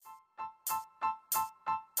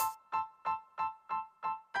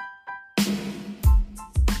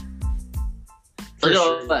For Look at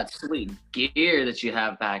all sure. that sweet gear that you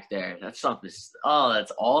have back there. That stuff is, oh,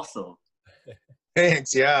 that's awesome.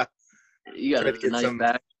 Thanks. Yeah. You got Try to a nice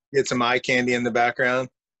back. get some eye candy in the background.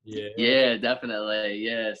 Yeah. Yeah, definitely.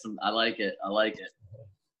 Yeah, I like it. I like it.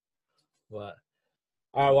 But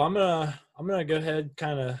all right, well, I'm gonna go ahead,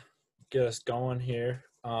 kind of get us going here.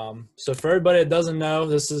 So for everybody that doesn't know,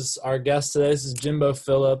 this is our guest today. This is Jimbo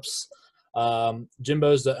Phillips.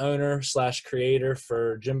 Jimbo's the owner / creator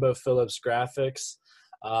for Jimbo Phillips Graphics.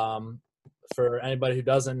 For anybody who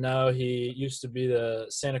doesn't know, he used to be the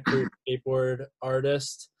Santa Cruz skateboard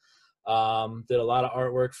artist. Did a lot of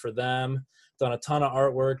artwork for them. Done a ton of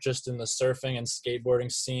artwork just in the surfing and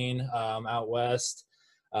skateboarding scene out west.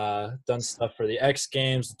 Done stuff for the X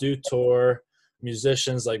Games, Do Tour,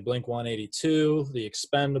 musicians like Blink-182, The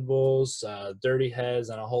Expendables, Dirty Heads,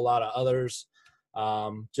 and a whole lot of others.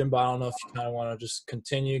 Jimbo, I don't know if you kind of want to just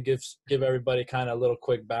continue, give everybody kind of a little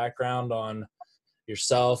quick background on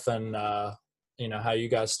yourself and how you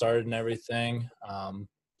got started and everything.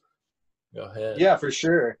 Go ahead. Yeah, for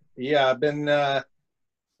sure. Yeah, I've been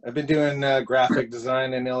doing graphic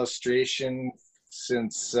design and illustration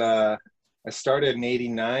since I started in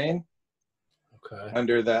 '89. Okay.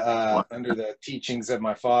 Under the teachings of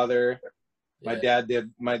my father. My dad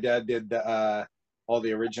did all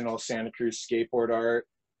the original Santa Cruz skateboard art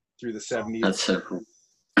through the '70s. That's so cool.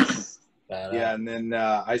 Yeah, and then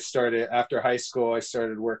I started after high school. I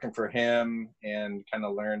started working for him and kind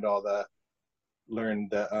of learned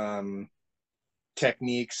the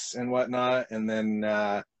techniques and whatnot, and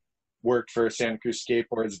then worked for Santa Cruz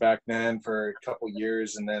Skateboards back then for a couple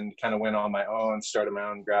years, and then kind of went on my own, started my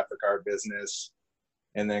own graphic art business,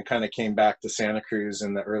 and then kind of came back to Santa Cruz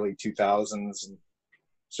in the early 2000s and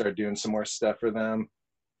started doing some more stuff for them.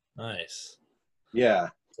 Nice. Yeah.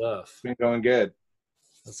 Stuff. It's been going good.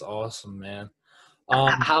 That's awesome, man.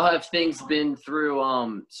 How have things been through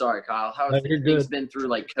sorry, Kyle, how have things been through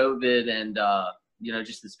like COVID and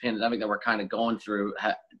just this pandemic that we're kind of going through?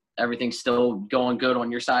 Everything's still going good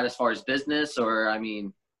on your side as far as business, or I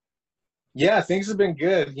mean? Yeah, things have been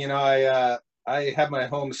good. I have my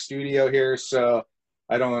home studio here, so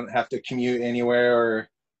I don't have to commute anywhere or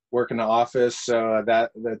work in the office. So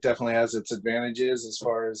that definitely has its advantages as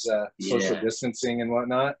far as social distancing and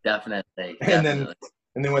whatnot. Definitely. And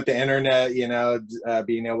then with the internet,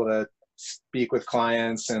 being able to speak with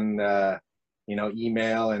clients and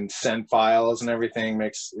email and send files and everything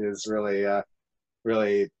is really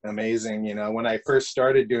really amazing. When I first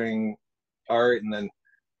started doing art in the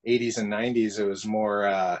 '80s and '90s, it was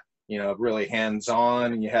more really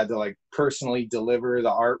hands-on, and you had to like personally deliver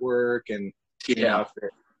the artwork, and if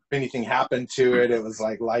anything happened to it, it was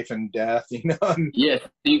like life and death. Yeah,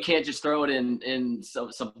 you can't just throw it in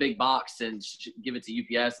some big box and give it to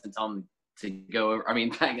UPS and tell them to go over. I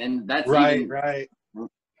mean, and that's right.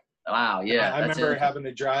 Wow, yeah. I remember having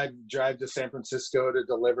to drive to San Francisco to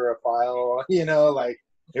deliver a file. Like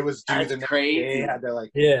it was due the next day. I had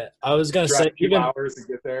to I was gonna say 2 hours to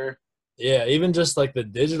get there. Yeah, even just like the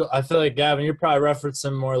digital. I feel like, Gavin, you're probably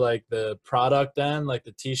referencing more like the product end, like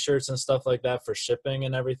the T-shirts and stuff like that for shipping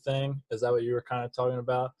and everything. Is that what you were kind of talking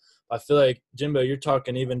about? I feel like, Jimbo, you're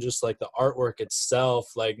talking even just like the artwork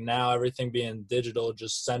itself, like now everything being digital,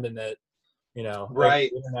 just sending it,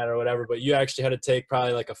 right, over the internet or whatever. But you actually had to take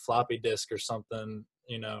probably like a floppy disk or something,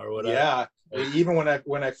 or whatever. Yeah, even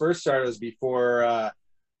when I first started, it was before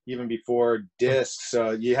even before discs,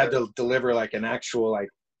 so you had to deliver like an actual like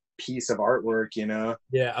piece of artwork.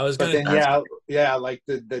 Yeah, I was gonna. But then like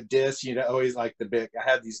the discs, always like the big. I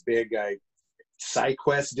had these big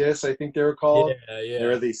SideQuest discs, I think they were called. Yeah. There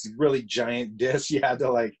were these really giant discs. You had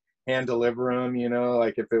to like hand deliver them,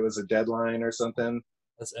 like if it was a deadline or something.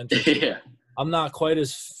 That's interesting. Yeah. I'm not quite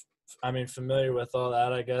as familiar with all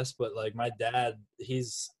that, I guess, but like my dad,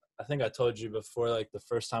 I think I told you before, like the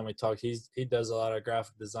first time we talked, he does a lot of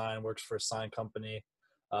graphic design, works for a sign company.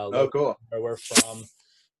 Oh, cool. Where we're from.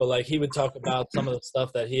 But like he would talk about some of the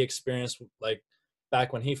stuff that he experienced like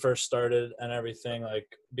back when he first started and everything, like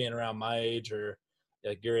being around my age or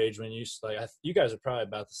like your age when you you guys are probably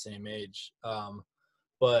about the same age.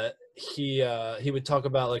 But he would talk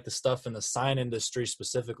about like the stuff in the sign industry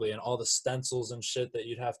specifically and all the stencils and shit that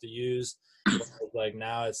you'd have to use. Like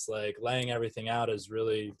now it's like laying everything out is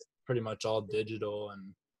really pretty much all digital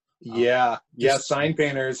and sign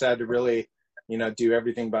painters had to really do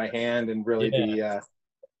everything by hand and really be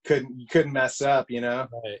couldn't mess up.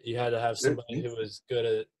 Right. You had to have somebody who was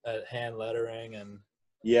good at hand lettering and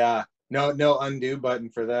no undo button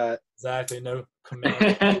for that. Exactly. No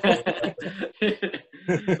command.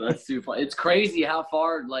 That's too fun. It's crazy how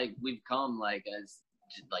far like we've come, like as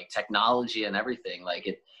like technology and everything. Like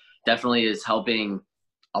definitely is helping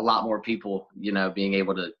a lot more people, you know, being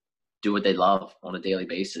able to do what they love on a daily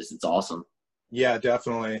basis. It's awesome. Yeah,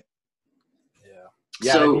 definitely.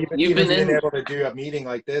 Yeah, So and even being able to do a meeting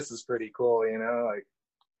like this is pretty cool, you know, like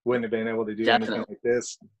wouldn't have been able to do anything like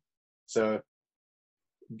this. So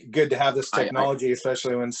good to have this technology,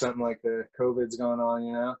 especially when something like the COVID's going on,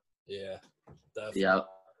 you know? Yeah, definitely.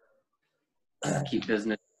 Yeah. Keep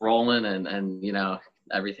business rolling and, you know,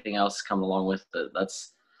 everything else coming along with it.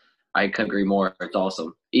 I couldn't agree more. It's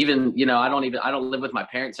awesome. Even, you know, I don't live with my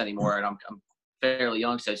parents anymore, and I'm fairly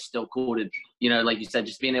young, so it's still cool to, you know, like you said,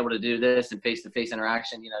 just being able to do this and face-to-face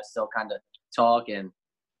interaction, you know, still kind of talk, and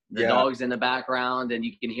the dog's in the background and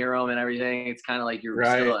you can hear them and everything. It's kind of like you're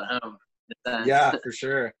still at home. Yeah, for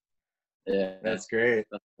sure. Yeah, that's great.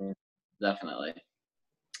 Definitely.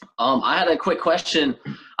 I had a quick question.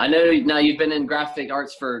 I know now you've been in graphic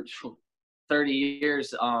arts for 30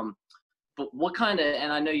 years. But what kind of,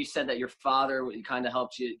 and I know you said that your father kind of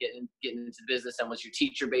helped you getting into the business and was your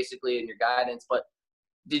teacher basically and your guidance, but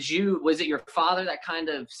was it your father that kind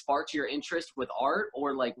of sparked your interest with art,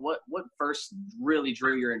 or like what first really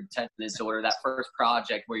drew your attention into, or that first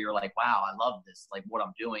project where you're like, wow, I love this, like what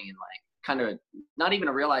I'm doing, and like kind of not even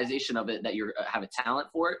a realization of it that you have a talent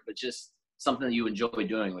for it, but just something that you enjoy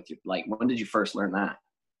doing with you. Like, when did you first learn that?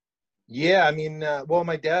 Yeah, I mean, well,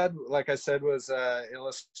 my dad, like I said, was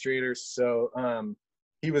illustrator, so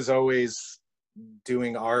he was always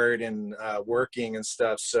doing art and working and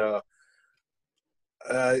stuff. So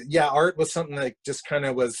yeah, art was something that just kind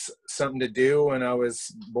of was something to do when I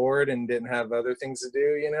was bored and didn't have other things to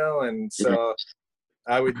do, you know. And so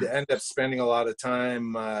I would end up spending a lot of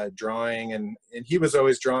time drawing, and he was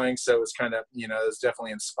always drawing, so it was kind of, you know, it was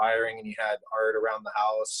definitely inspiring. And he had art around the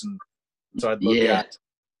house, and so I'd look at,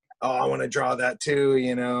 oh, I want to draw that too,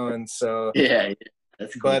 you know. And so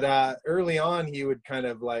that's cool. But early on, he would kind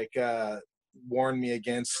of like warn me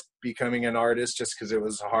against becoming an artist, just because it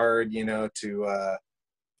was hard, you know, to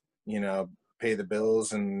you know, pay the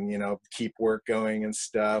bills and, you know, keep work going and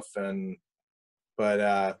stuff. And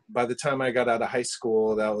but by the time I got out of high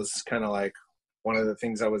school, that was kind of like one of the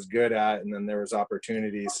things I was good at, and then there was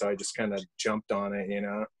opportunities, so I just kind of jumped on it, you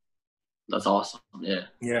know. That's awesome. Yeah,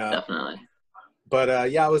 definitely.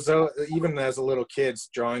 But yeah, I was even as a little kid,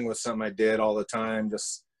 drawing was something I did all the time,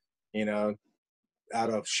 just, you know,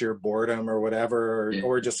 out of sheer boredom or whatever,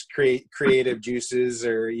 or just creative juices,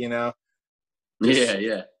 or, you know, just,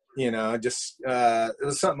 you know, just it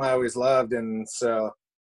was something I always loved. And so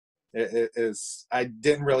it is, I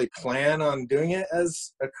didn't really plan on doing it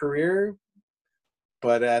as a career,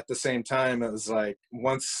 but at the same time, it was like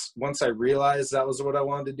once I realized that was what I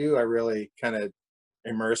wanted to do, I really kind of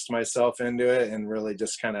immersed myself into it and really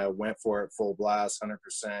just kind of went for it full blast, 100%,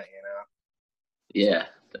 you know. Yeah,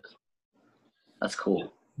 that's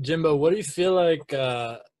cool. Jimbo, what do you feel like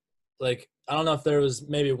I don't know if there was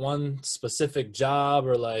maybe one specific job,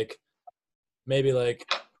 or like maybe like,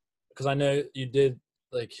 because I know you did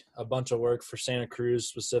like a bunch of work for Santa Cruz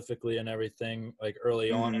specifically and everything, like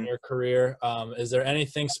early on in your career. Is there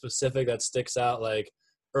anything specific that sticks out, like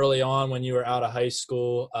early on when you were out of high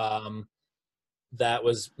school, that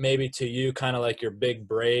was maybe to you kind of like your big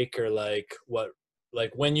break, or like what,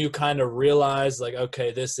 like when you kind of realized like,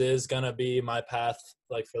 okay, this is going to be my path,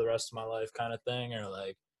 like for the rest of my life kind of thing, or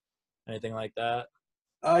like anything like that?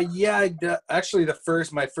 Yeah, actually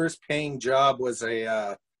my first paying job was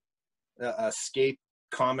a skate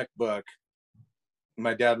comic book.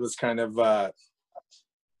 My dad was kind of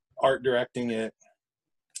art directing it,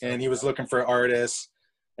 and he was looking for artists,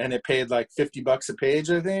 and it paid like $50 a page,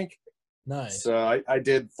 I think. Nice. So I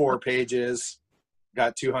did 4 pages,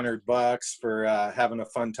 got $200 for having a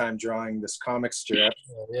fun time drawing this comic strip.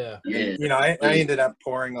 Yeah. And, you know, I ended up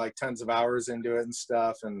pouring like tons of hours into it and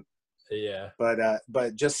stuff, and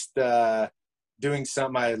but just doing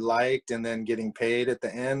something I liked and then getting paid at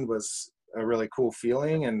the end was a really cool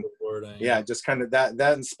feeling. And yeah, just kind of that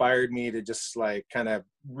inspired me to just like kind of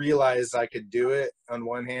realize I could do it on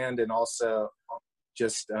one hand, and also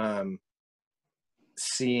just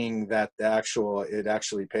seeing that it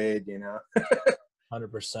actually paid, you know.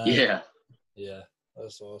 100%. Yeah,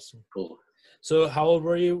 that's awesome. Cool. So how old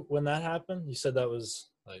were you when that happened? You said that was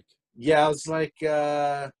like, I was like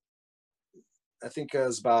I think I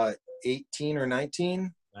was about 18 or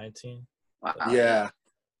 19. Wow. Yeah.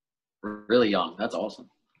 Really young. That's awesome.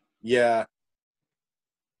 Yeah.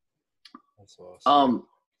 That's awesome.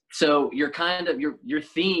 So you're kind of your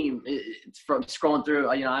theme, it's from scrolling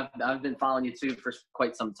through, you know, I've been following you too for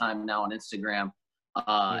quite some time now on Instagram.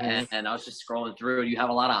 And I was just scrolling through, you have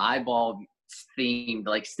a lot of eyeball themed,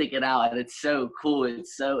 like stick it out, and it's so cool.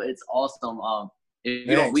 It's awesome. If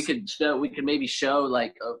you don't, Thanks. we could maybe show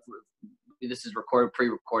like this is recorded,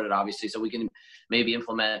 pre-recorded, obviously, so we can maybe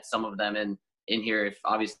implement some of them in here if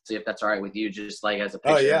obviously if that's all right with you, just like as a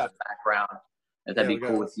picture as a background. If that'd be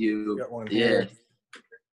cool with you. Got one yeah. here.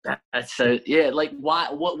 That's so like why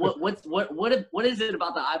what is it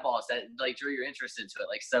about the eyeballs that like drew your interest into it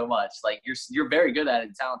like so much? Like you're very good at it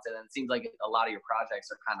and talented, and it seems like a lot of your projects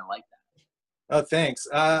are kind of like that. Oh, thanks.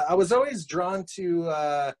 I was always drawn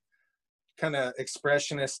to kind of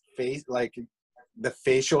expressionist face, like the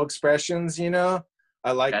facial expressions, you know.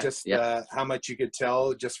 I like just how much you could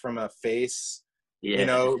tell just from a face, you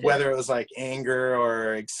know, whether it was like anger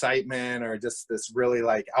or excitement or just this really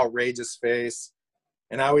like outrageous face.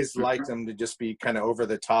 And I always liked them to just be kind of over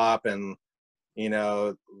the top, and, you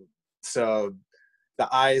know, so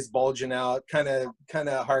the eyes bulging out kind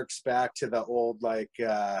of harks back to the old, like,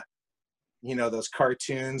 you know, those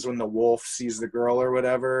cartoons when the wolf sees the girl or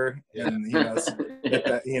whatever, and, you know,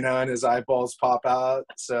 you know, and his eyeballs pop out.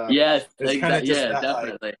 So yes, it's kind of just that,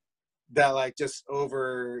 definitely. like, that like just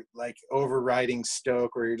overriding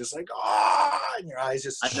stoke where you're just like, ah, and your eyes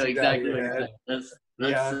just I know exactly what you're saying.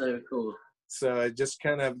 That's so cool. So it just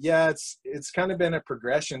kind of, it's kind of been a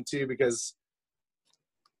progression too, because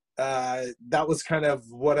that was kind of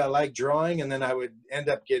what I like drawing. And then I would end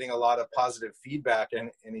up getting a lot of positive feedback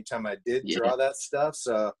anytime I did draw that stuff.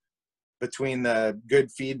 So between the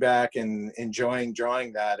good feedback and enjoying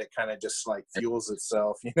drawing that, it kind of just like fuels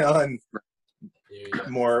itself, you know, and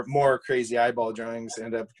more crazy eyeball drawings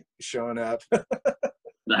end up showing up.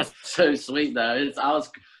 That's so sweet though. I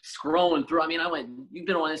was scrolling through. I mean, you've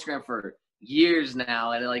been on Instagram for years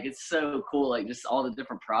now, and like it's so cool, like just all the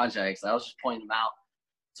different projects. I was just pointing them out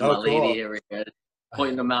to my lady over here,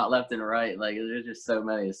 pointing them out left and right. Like there's just so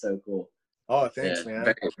many. It's so cool. Oh, thanks, man.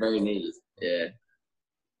 Very, very neat.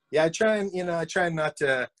 Yeah, I try not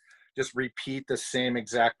to just repeat the same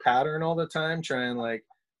exact pattern all the time. Try and like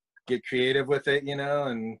get creative with it, you know,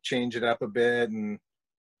 and change it up a bit and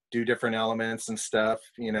do different elements and stuff,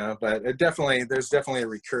 you know. But there's definitely a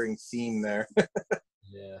recurring theme there.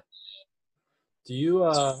 Yeah. Do you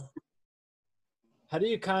how do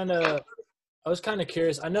you I was kind of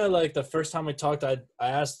curious. I know like the first time we talked, I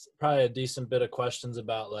asked probably a decent bit of questions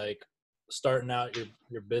about like starting out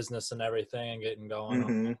your business and everything and getting going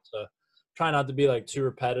on it. So try not to be like too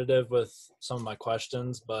repetitive with some of my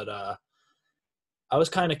questions, but I was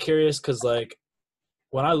kind of curious because like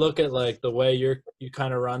when I look at like the way you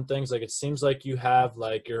kind of run things, like it seems like you have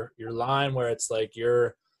like your line where it's like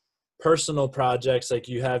your personal projects, like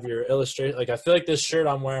you have your illustration. Like I feel like this shirt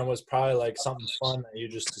I'm wearing was probably like something fun that you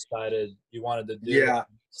just decided you wanted to do,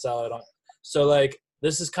 sell it on. So like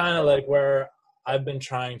this is kind of like where I've been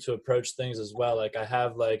trying to approach things as well. Like I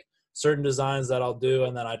have like certain designs that I'll do,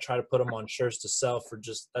 and then I try to put them on shirts to sell for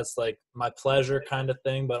that's like my pleasure kind of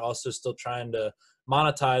thing, but also still trying to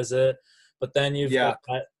monetize it. But then you've got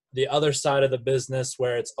the other side of the business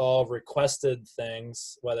where it's all requested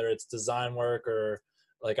things, whether it's design work or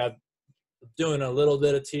like I'm doing a little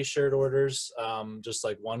bit of t-shirt orders, just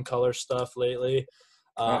like one color stuff lately.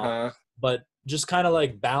 But just kind of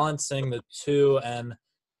like balancing the two. And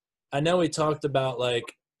I know we talked about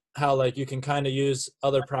like how like you can kind of use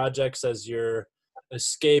other projects as your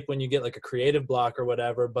escape when you get like a creative block or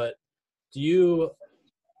whatever, but do you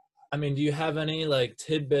have any like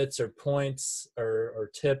tidbits or points or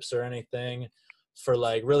tips or anything for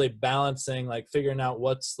like really balancing, like figuring out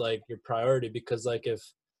what's like your priority? Because like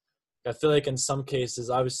I feel like in some cases,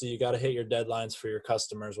 obviously you got to hit your deadlines for your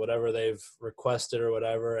customers, whatever they've requested or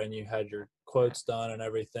whatever, and you had your quotes done and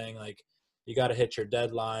everything, like you got to hit your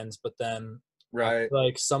deadlines. But then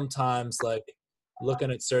like sometimes like looking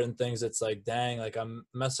at certain things, it's like, dang, like I'm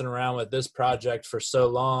messing around with this project for so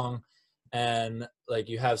long, and like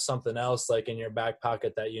you have something else like in your back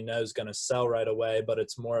pocket that you know is going to sell right away, but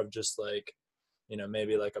it's more of just like, you know,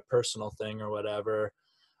 maybe like a personal thing or whatever.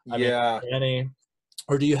 I mean,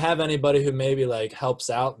 or do you have anybody who maybe like helps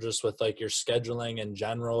out just with like your scheduling in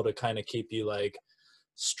general to kind of keep you like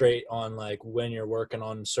straight on like when you're working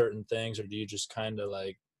on certain things, or do you just kind of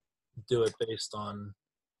like do it based on,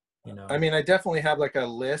 you know? I mean, I definitely have like a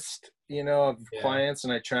list, you know, of clients,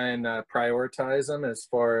 and I try and prioritize them as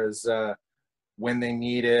far as when they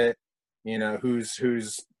need it, you know,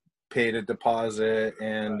 who's paid a deposit,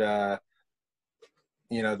 and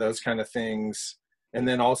you know, those kind of things. And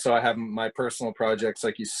then also I have my personal projects,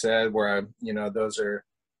 like you said, where you know, those are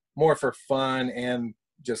more for fun and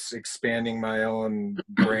just expanding my own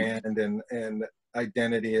brand and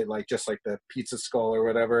identity, like just like the Pizza Skull or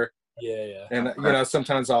whatever. And you know,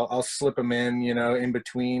 sometimes I'll slip them in, you know, in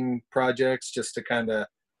between projects just to kind of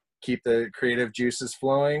keep the creative juices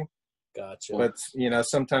flowing. Gotcha. But, you know,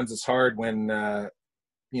 sometimes it's hard when,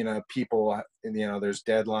 you know, people, you know, there's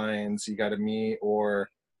deadlines you got to meet, or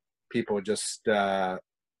people just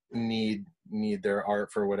need their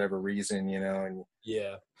art for whatever reason, you know, and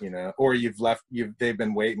yeah, you know, or they've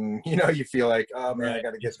been waiting, you know, you feel like, oh man, I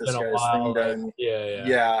got to get this guy's thing done. Like,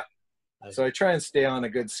 yeah. So I try and stay on a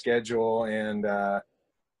good schedule and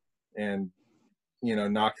you know,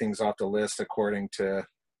 knock things off the list according to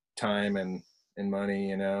time and money,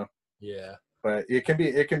 you know. Yeah. But it can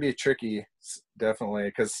be tricky, definitely,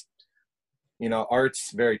 because, you know,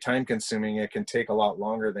 art's very time consuming. It can take a lot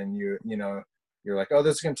longer than you know, you're like, oh,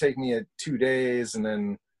 this is going to take me 2 days. And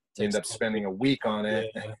then you end up spending a week on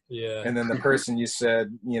it. Yeah. And then the person you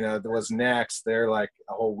said, you know, that was next, they're like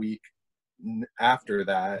a whole week after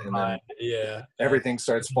that. And then everything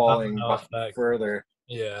starts falling further.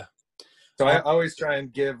 Yeah. So I always try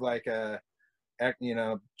and give like you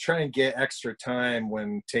know, try and get extra time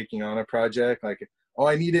when taking on a project. Like, oh,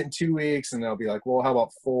 I need it in 2 weeks, and they'll be like, well, how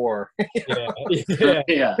about 4?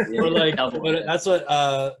 yeah. Or like, but that's what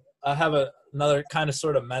I have another kind of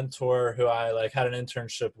sort of mentor who I like had an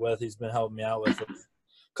internship with. He's been helping me out with a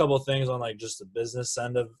couple of things on like just the business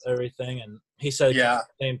end of everything, and he said the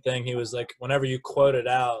same thing. He was like, whenever you quote it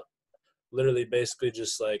out, literally basically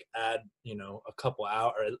just like add, you know, a couple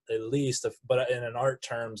hours at least, but in an art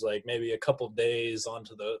terms, like maybe a couple days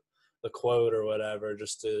onto the quote or whatever,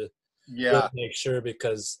 just to really make sure,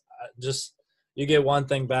 because just you get one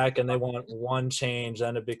thing back and they want one change,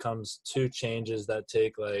 then it becomes 2 changes that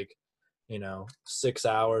take like, you know, 6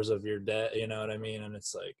 hours of your day, you know what I mean? And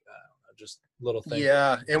it's like, I don't know, just little things.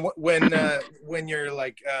 Yeah. And when you're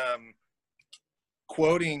like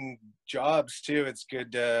quoting jobs too, it's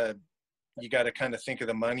good to, you got to kind of think of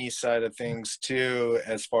the money side of things too,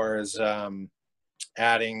 as far as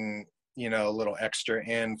adding, you know, a little extra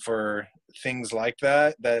in for things like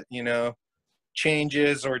that, you know,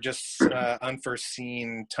 changes or just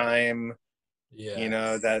unforeseen time, you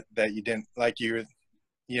know, that you didn't, like, you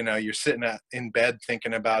know, you're sitting in bed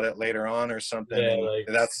thinking about it later on or something. And like,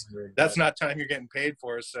 that's not time you're getting paid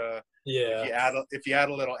for. So if you add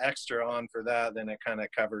a little extra on for that, then it kind of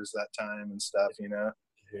covers that time and stuff, you know.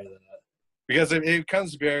 I hear that. Because it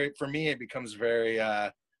becomes very, for me, it becomes very,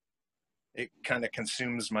 it kind of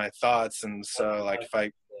consumes my thoughts. And so like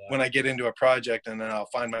when I get into a project, and then I'll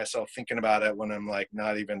find myself thinking about it when I'm like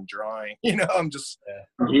not even drawing, you know, I'm just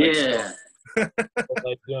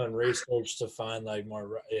like doing research to find like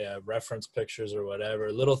more reference pictures or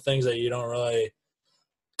whatever, little things that you don't really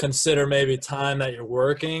consider, maybe time that you're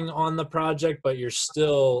working on the project, but you're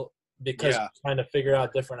still, because you're trying to figure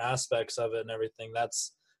out different aspects of it and everything,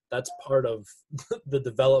 that's part of the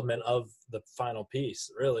development of the final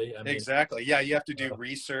piece, really. I mean, exactly. Yeah, you have to do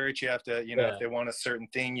research. You have to, you know, if they want a certain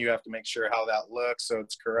thing, you have to make sure how that looks so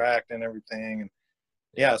it's correct and everything.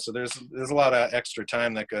 And so there's a lot of extra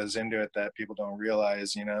time that goes into it that people don't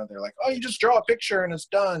realize, you know. They're like, oh, you just draw a picture and it's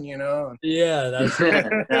done, you know. That's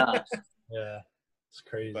it's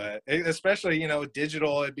crazy. But especially, you know,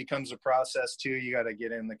 digital, it becomes a process too. You got to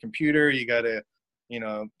get in the computer, you got to, you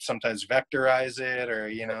know, sometimes vectorize it, or,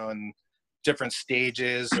 you know, and different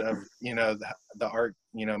stages of, you know, the art,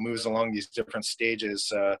 you know, moves along these different stages.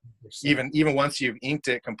 Even once you've inked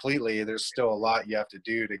it completely, there's still a lot you have to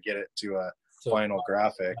do to get it to a final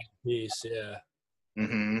graphic piece.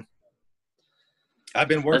 I've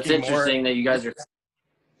been working. That's interesting that you guys are.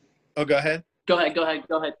 Oh, go ahead. Go ahead,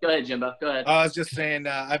 Jimbo. Go ahead. I was just saying,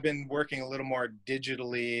 I've been working a little more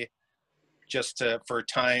digitally, just for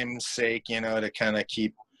time's sake, you know, to kind of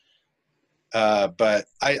keep, but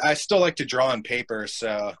I still like to draw on paper,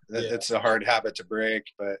 so it's a hard habit to break.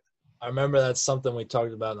 But I remember that's something we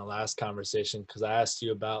talked about in the last conversation, because I asked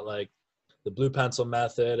you about like the blue pencil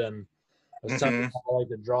method, and I was telling you how I like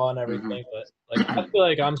to draw and everything, but like I feel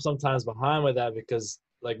like I'm sometimes behind with that, because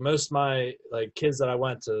like most of my like kids that I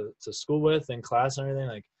went to school with in class and everything,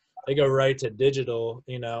 like they go right to digital,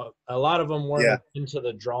 you know. A lot of them weren't into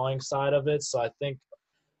the drawing side of it. So I think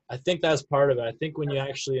that's part of it. I think when you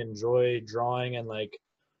actually enjoy drawing and like,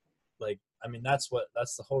 I mean, that's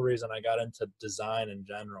the whole reason I got into design in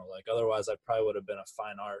general. Like otherwise I probably would have been a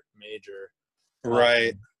fine art major.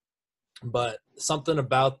 Right. But something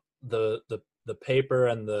about the paper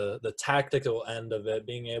and the tactical end of it,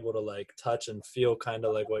 being able to like touch and feel kind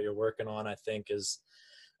of like what you're working on, I think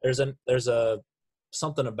there's a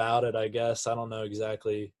something about it, I guess. I don't know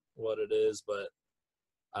exactly what it is, but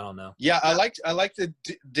I don't know. Yeah, I like the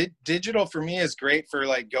digital. For me is great for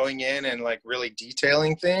like going in and like really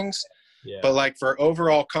detailing things. But like for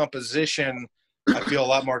overall composition, I feel a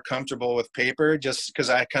lot more comfortable with paper, just because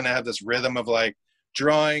I kind of have this rhythm of like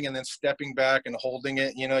drawing and then stepping back and holding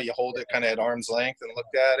it, you hold it kind of at arm's length and look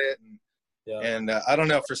at it. And I don't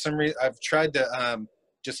know, for some reason, I've tried to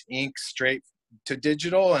just ink straight to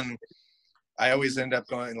digital, and I always end up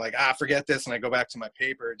going like, forget this. And I go back to my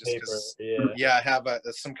paper just because, I have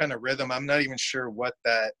some kind of rhythm. I'm not even sure what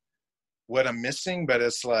I'm missing, but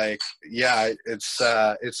it's like, it's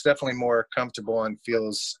definitely more comfortable and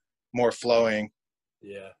feels more flowing.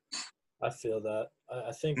 Yeah, I feel that.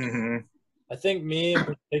 I think, I think me in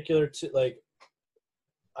particular too, like,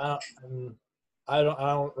 I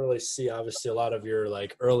don't really see obviously a lot of your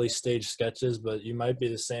like early stage sketches, but you might be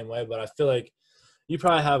the same way. But I feel like you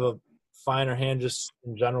probably have a finer hand just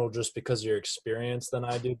in general, just because of your experience than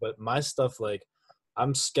I do. But my stuff, like,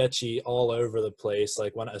 I'm sketchy all over the place.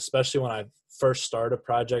 Like especially when I first start a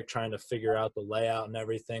project, trying to figure out the layout and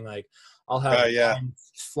everything, like I'll have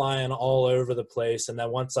lines flying all over the place. And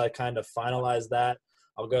then once I kind of finalize that,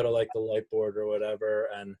 I'll go to like the light board or whatever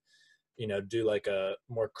and, do like a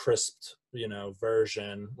more crisped,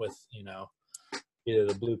 version with, either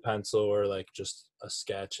the blue pencil or like just a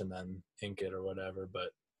sketch and then ink it or whatever. But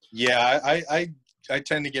yeah, I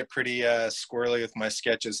tend to get pretty squirrely with my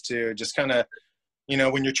sketches too. Just kind of,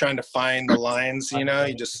 when you're trying to find the lines, you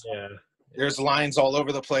just, there's lines all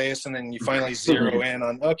over the place, and then you finally zero in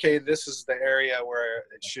on, okay, this is the area where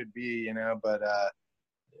it should be, but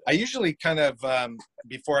I usually kind of,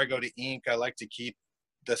 before I go to ink, I like to keep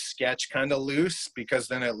the sketch kind of loose, because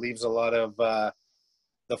then it leaves a lot of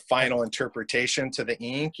the final interpretation to the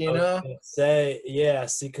ink, I was gonna say,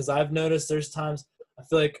 see, because I've noticed there's times, I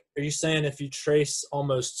feel like, are you saying if you trace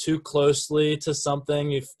almost too closely to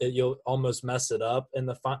something, you'll almost mess it up in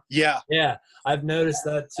the final? Yeah, I've noticed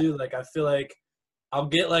that too. Like, I feel like I'll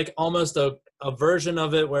get like almost a version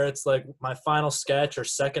of it where it's like my final sketch or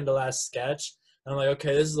second to last sketch, and I'm like,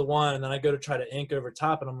 okay, this is the one, and then I go to try to ink over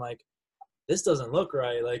top, and I'm like, this doesn't look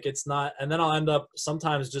right. Like, it's not. And then I'll end up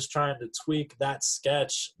sometimes just trying to tweak that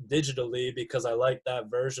sketch digitally because I like that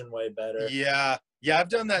version way better. Yeah, I've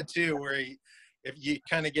done that too, where if you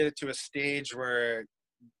kind of get it to a stage where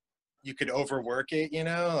you could overwork it,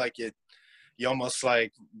 like you almost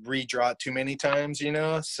like redraw it too many times,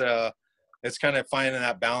 so it's kind of finding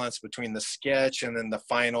that balance between the sketch and then the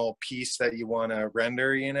final piece that you want to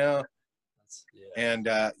render, and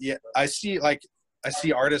I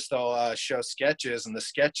see artists, they'll show sketches and the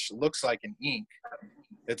sketch looks like an ink.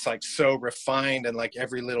 It's like so refined and like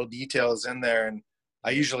every little detail is in there, and I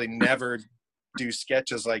usually never do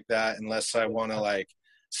sketches like that unless I want to like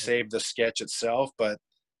save the sketch itself, but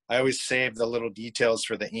I always save the little details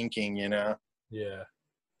for the inking, Yeah,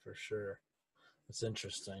 for sure. That's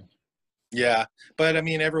interesting. Yeah, but I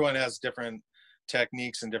mean, everyone has different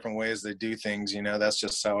techniques and different ways they do things, that's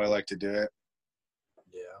just how I like to do it.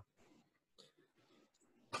 Yeah.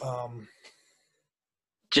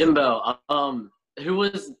 Jimbo,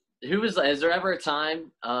 is there ever a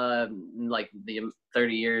time, like the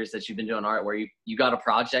 30 years that you've been doing art, where you got a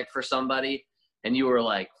project for somebody and you were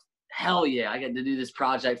like, hell yeah, I get to do this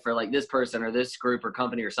project for like this person or this group or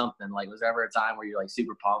company or something? Like, was there ever a time where you're like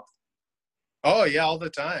super pumped? Oh yeah, all the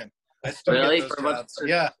time. I still really? get those jobs.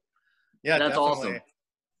 Yeah, that's definitely. Awesome.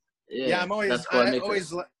 Yeah, I'm always,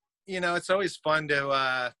 cool. It's always fun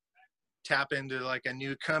to tap into like a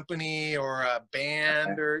new company or a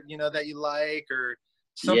band or that you like, or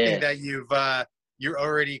something that you're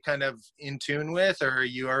already kind of in tune with or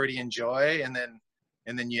you already enjoy, and then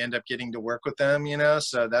you end up getting to work with them,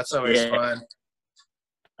 so that's always fun.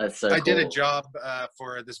 That's so I cool. did a job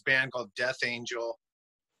for this band called Death Angel,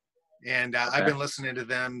 and I've been listening to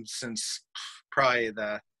them since probably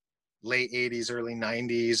the late 80s, early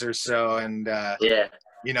 90s or so, and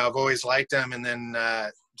I've always liked them, and then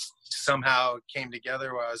somehow came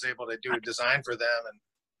together where I was able to do a design for them, and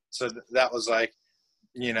so that was like,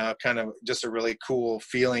 kind of just a really cool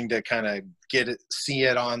feeling to kind of see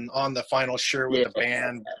it on the final shirt with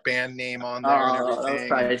the band name on there and everything. That was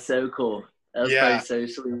probably so cool. That was probably so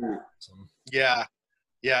sweet. Yeah,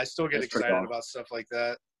 I still get excited about stuff like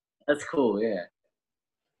that. That's cool. Yeah,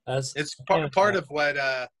 it's part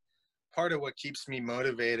of what keeps me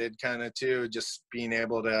motivated, kind of too, just being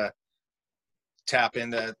able to tap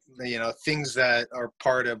into things that are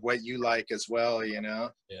part of what you like as well,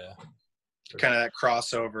 kind of that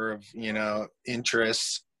crossover of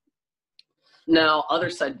interests. Now,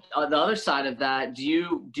 the other side of that, do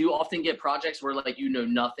you often get projects where like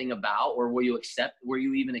nothing about, or will you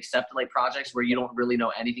even accept like projects where you don't really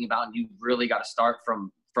know anything about and you really got to start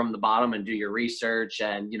from the bottom and do your research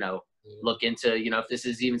and look into if this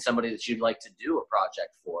is even somebody that you'd like to do a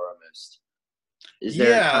project for almost? Is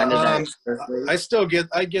there kind of that?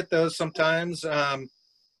 I get those sometimes.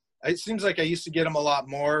 it seems like I used to get them a lot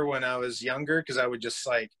more when I was younger, because I would just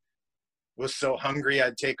like was so hungry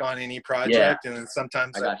I'd take on any project, and then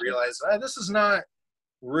sometimes I'd realize this is not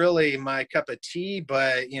really my cup of tea,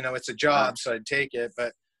 but you know, it's a job, so I'd take it.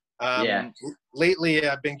 But lately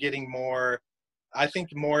I've been getting more, I think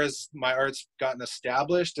more as my art's gotten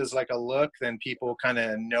established as like a look, then people kind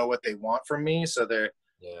of know what they want from me, so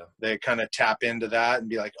they kind of tap into that and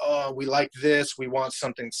be like, oh, we like this, we want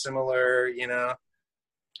something similar, you know.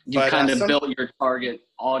 You kind of built your target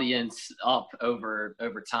audience up over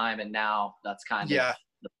time, and now that's kind of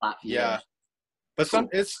the platform. But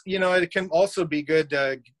it's, you know, it can also be good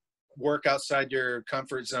to work outside your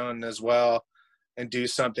comfort zone as well and do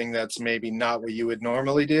something that's maybe not what you would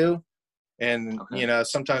normally do. And you know,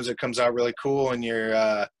 sometimes it comes out really cool, and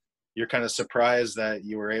you're kind of surprised that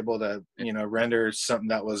you were able to, you know, render something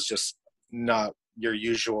that was just not your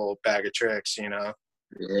usual bag of tricks, you know.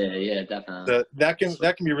 Yeah, definitely. That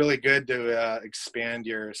can be really good to expand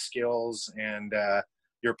your skills and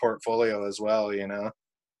your portfolio as well, you know.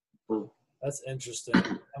 Cool. That's interesting.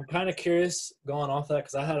 I'm kind of curious going off that,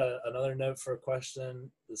 because I had another note for a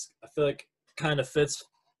question. This, I feel like, kind of fits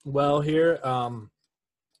well here.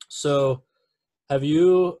 So have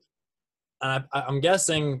you, I'm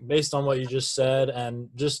guessing based on what you just said and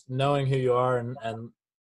just knowing who you are, and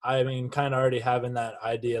I mean, kind of already having that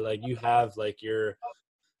idea, like you have like your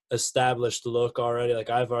established look already, like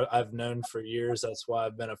I've known for years, that's why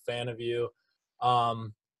I've been a fan of you.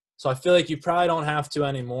 So I feel like you probably don't have to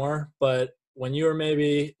anymore, but when you were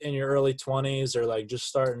maybe in your early 20s or like just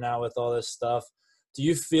starting out with all this stuff, do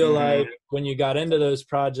you feel like when you got into those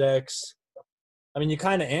projects, I mean, you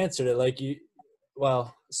kind of answered it, like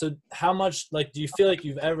so how much, like, do you feel like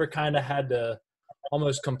you've ever kind of had to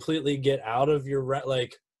almost completely get out of your,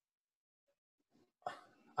 like,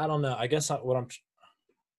 I don't know, I guess what I'm,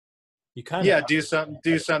 you kind of do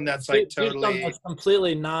something that's like totally, do something that's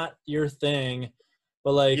completely not your thing,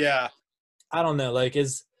 but like, I don't know, like,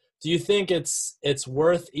 do you think it's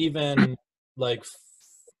worth even like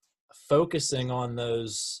focusing on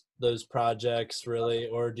those projects really,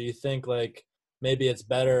 or do you think like maybe it's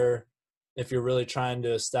better if you're really trying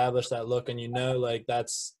to establish that look and, you know, like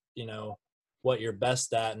that's, you know, what you're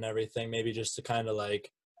best at and everything, maybe just to kind of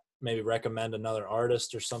like maybe recommend another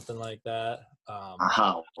artist or something like that?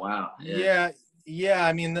 Wow. Yeah.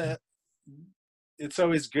 I mean, it's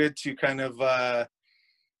always good to kind of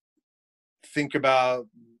think about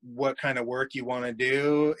what kind of work you want to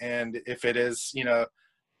do, and if it is, you know,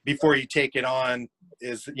 before you take it on,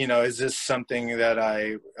 is, you know, is this something that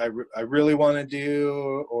I really want to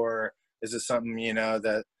do, or is it something, you know,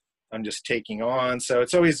 that I'm just taking on? So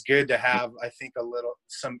it's always good to have, I think,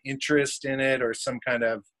 some interest in it, or some kind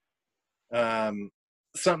of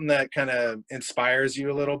something that kind of inspires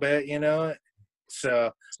you a little bit, you know.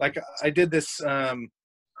 So like I did this,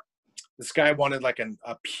 this guy wanted like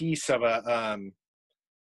a piece of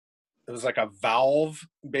it was like a valve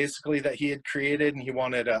basically that he had created, and he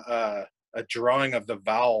wanted a drawing of the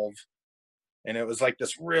valve, and it was like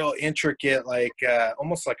this real intricate, like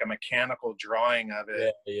almost like a mechanical drawing of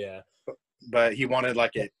it. But he wanted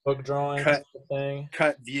like a book drawing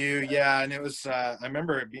cut view. And it was I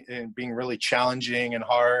remember it being really challenging and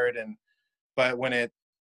hard, but when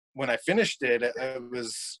I finished it, it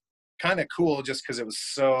was kind of cool, just because it was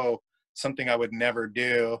something I would never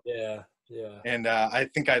do. And I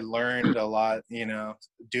think I learned a lot, you know,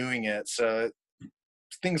 doing it. So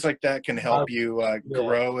things like that can help you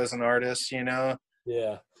grow as an artist, you know.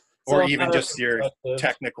 Or even just your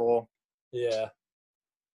technical.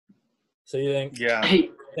 So you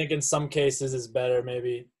think in some cases it's better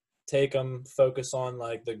maybe focus on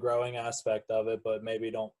like the growing aspect of it, but maybe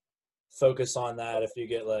don't focus on that if you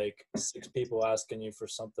get like 6 people asking you for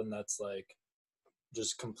something that's like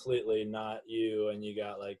just completely not you, and you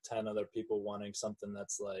got like 10 other people wanting something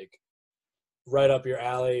that's like right up your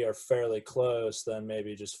alley or fairly close, then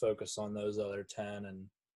maybe just focus on those other 10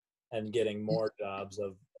 and getting more jobs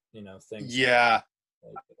of, you know, things.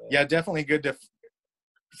 Definitely good to,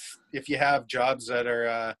 if you have jobs that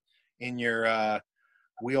are in your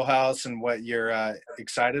wheelhouse and what you're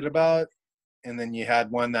excited about, and then you had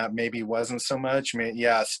one that maybe wasn't so much,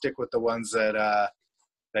 stick with the ones that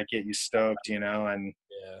get you stoked, you know, and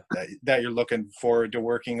that you're looking forward to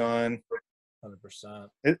working on.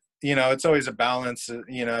 100%. You know, it's always a balance,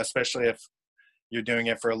 you know, especially if you're doing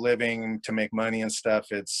it for a living to make money and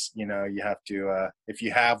stuff. It's, you know, you have to, if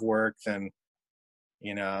you have work, then,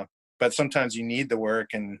 you know, but sometimes you need the work,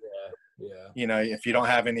 and, you know, if you don't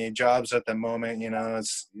have any jobs at the moment, you know,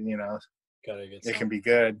 it's, you know, it can be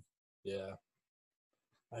good.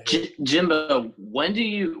 Jimbo, when do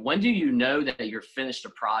you know that you're finished a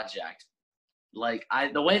project? Like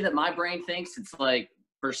the way that my brain thinks, it's like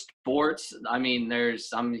for sports. I mean,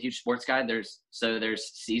 I'm a huge sports guy. There's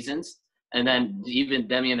seasons, and then even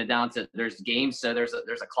dumbing it down to there's games. So there's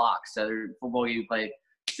a clock. So football, you play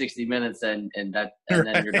 60 minutes, and then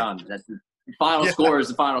you're done. That's the final score is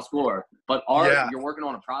the final score. But you're working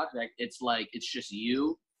on a project. It's like it's just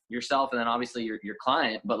yourself, and then obviously your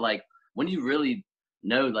client. But like when you really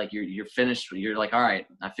know, like you're finished, you're like, all right,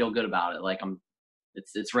 I feel good about it. Like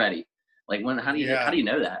it's ready. Like how do you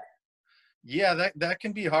know that? Yeah, that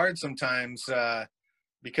can be hard sometimes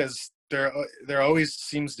because there always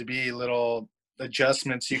seems to be little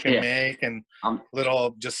adjustments you can make and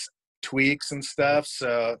little just tweaks and stuff.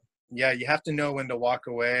 So yeah, you have to know when to walk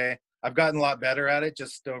away. I've gotten a lot better at it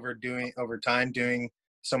just over time doing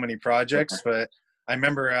so many projects. But I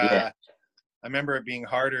remember it being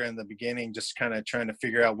harder in the beginning, just kind of trying to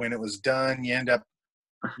figure out when it was done. You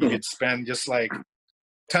could spend just like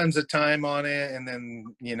tons of time on it, and then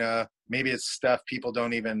maybe it's stuff people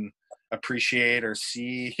don't even appreciate or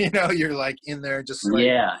see. You're like in there just like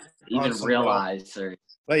even realize or.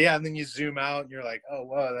 But yeah, and then you zoom out and you're like, oh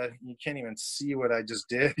wow, you can't even see what I just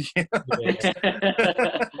did.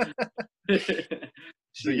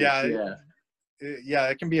 So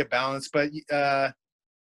it can be a balance, but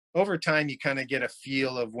over time you kind of get a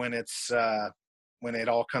feel of when it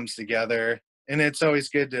all comes together, and it's always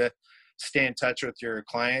good to stay in touch with your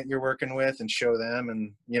client you're working with and show them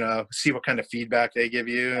and see what kind of feedback they give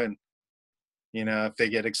you, and if they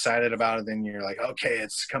get excited about it, then you're like, okay,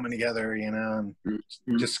 it's coming together, and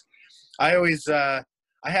just I always I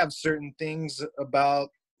have certain things about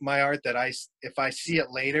my art that if I see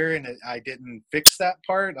it later and I didn't fix that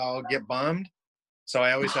part, I'll get bummed. So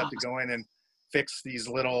I always have to go in and fix these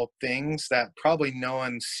little things that probably no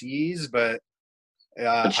one sees, but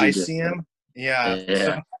I see them.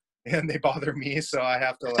 So, and they bother me, so I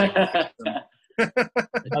have to like fix them.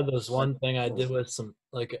 I had this one thing I did with some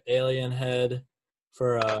like an alien head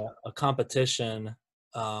for a competition,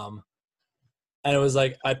 and it was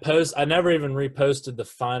like I never even reposted the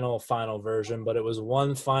final version, but it was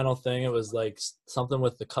one final thing. It was like something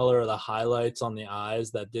with the color of the highlights on the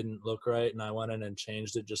eyes that didn't look right, and I went in and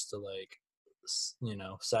changed it just to like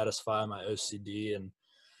satisfy my OCD. And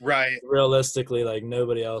realistically, like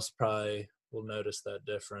nobody else probably will notice that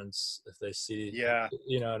difference if they see,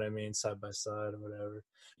 you know what I mean, side by side or whatever.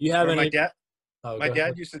 You have any? My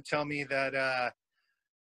dad used to tell me that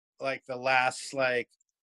like the last like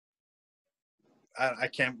I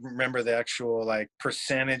can't remember the actual like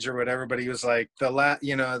percentage or whatever, but he was like a lot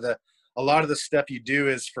of the stuff you do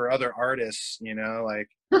is for other artists, like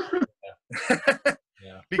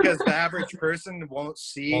because the average person won't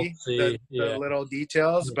see the little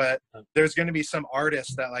details, but there's going to be some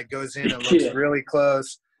artist that like goes in and looks really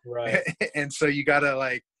close, right? And so you got to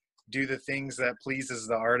like do the things that pleases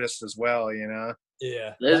the artist as well,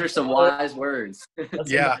 those are some wise words.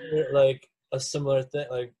 Like a similar thing,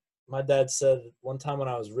 like my dad said one time when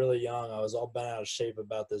I was really young, I was all bent out of shape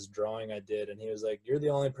about this drawing I did, and he was like, you're the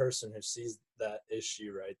only person who sees that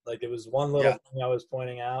issue, right? Like it was one little thing I was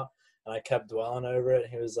pointing out, and I kept dwelling over it.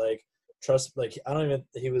 And he was like,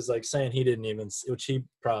 he was like saying he didn't even, which he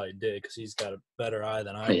probably did because he's got a better eye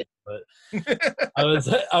than I do. But I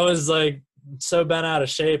was like so bent out of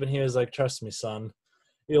shape, and he was like, trust me, son,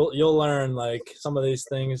 you'll learn like some of these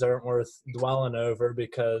things aren't worth dwelling over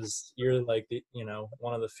because you're like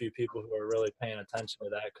one of the few people who are really paying attention to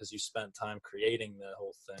that because you spent time creating the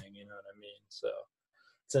whole thing. You know what I mean? So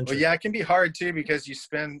it's interesting. Well, it can be hard too because you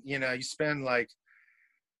spend like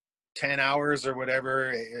 10 hours or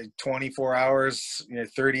whatever, 24 hours,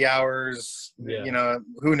 30 hours,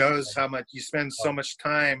 who knows how much you spend so much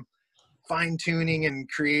time fine tuning and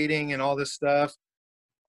creating and all this stuff.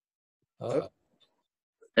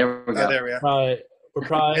 There we go. There we are. We're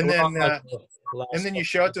probably, and then you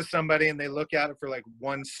show it to somebody and they look at it for like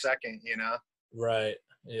 1 second, Right.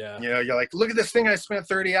 Yeah. You're like, look at this thing I spent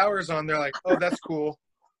 30 hours on. They're like, oh, that's cool.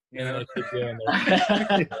 They keep doing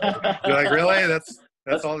You're like, really?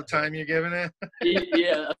 That's all the time you're giving it?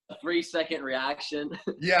 A 3-second reaction.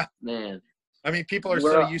 Yeah. Man. I mean, people are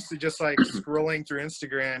so used to just like scrolling through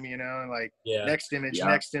Instagram, and like next image,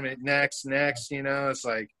 next, it's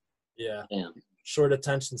like. Yeah. Short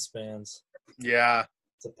attention spans. Yeah.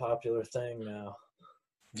 It's a popular thing now.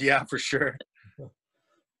 Yeah, for sure.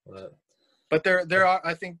 But there are,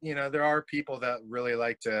 I think, there are people that really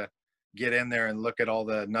like to get in there and look at all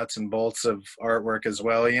the nuts and bolts of artwork as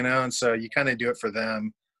well, and so you kind of do it for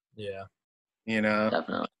them. Yeah.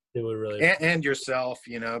 Definitely. It would really and yourself,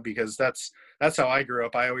 because that's how I grew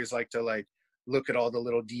up. I always like to like look at all the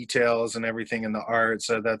little details and everything in the art.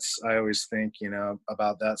 So I always think, you know,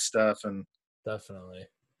 about that stuff and definitely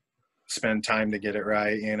spend time to get it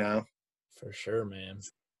right, you know. For sure, man.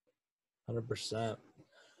 100%.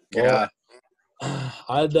 Yeah.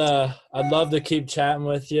 I'd love to keep chatting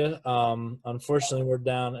with you. Unfortunately, we're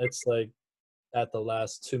down. It's like at the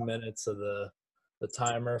last 2 minutes of the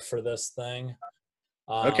timer for this thing.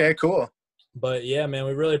 Okay, cool. But yeah, man,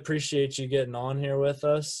 we really appreciate you getting on here with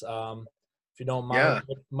us. If you don't mind,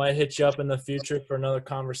 might hit you up in the future for another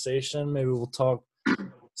conversation. Maybe we'll talk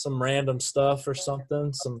some random stuff or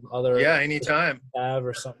something, some other anytime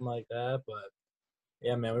or something like that. But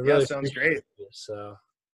yeah, man, we really sounds great. You, so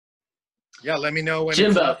yeah, let me know when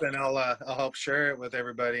Jimbo. it's up, and I'll help share it with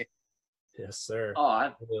everybody. Yes, sir. Oh,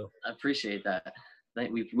 I appreciate that.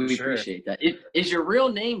 We appreciate that. Is your real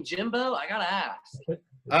name Jimbo? I gotta ask.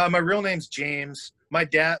 My real name's James. My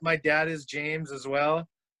dad is James as well.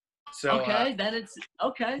 So then it's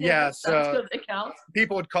okay. Yeah, that's so good. It counts.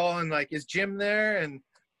 People would call and like, is Jim there? And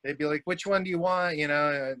they'd be like, which one do you want? You know,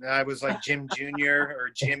 and I was like Jim Jr. or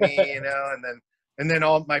Jimmy, you know, and then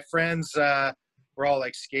all my friends were all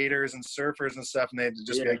like skaters and surfers and stuff, and they'd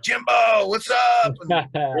just be like, Jimbo, what's up? And,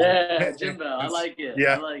 yeah, Jimbo, I like it.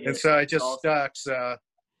 Yeah, I like it. and so I just awesome. stuck. So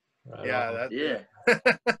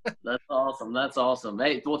That's awesome. That's awesome.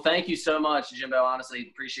 Hey, well, thank you so much, Jimbo. Honestly,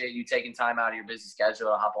 appreciate you taking time out of your busy schedule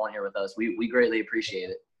to hop on here with us. We greatly appreciate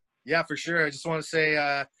it. Yeah, for sure. I just want to say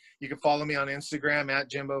you can follow me on Instagram at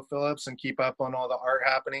Jimbo Phillips and keep up on all the art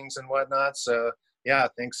happenings and whatnot. So yeah,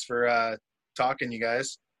 thanks for talking, you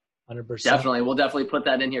guys. 100%. Definitely. We'll definitely put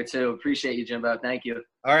that in here too. Appreciate you, Jimbo. Thank you.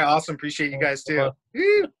 All right. Awesome. Appreciate you guys too.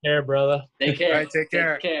 Take care, brother. Take care. All right. Take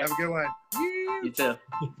care. Have a good one. You too.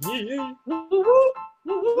 Yeah. Woo, woo,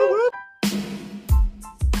 woo, woo.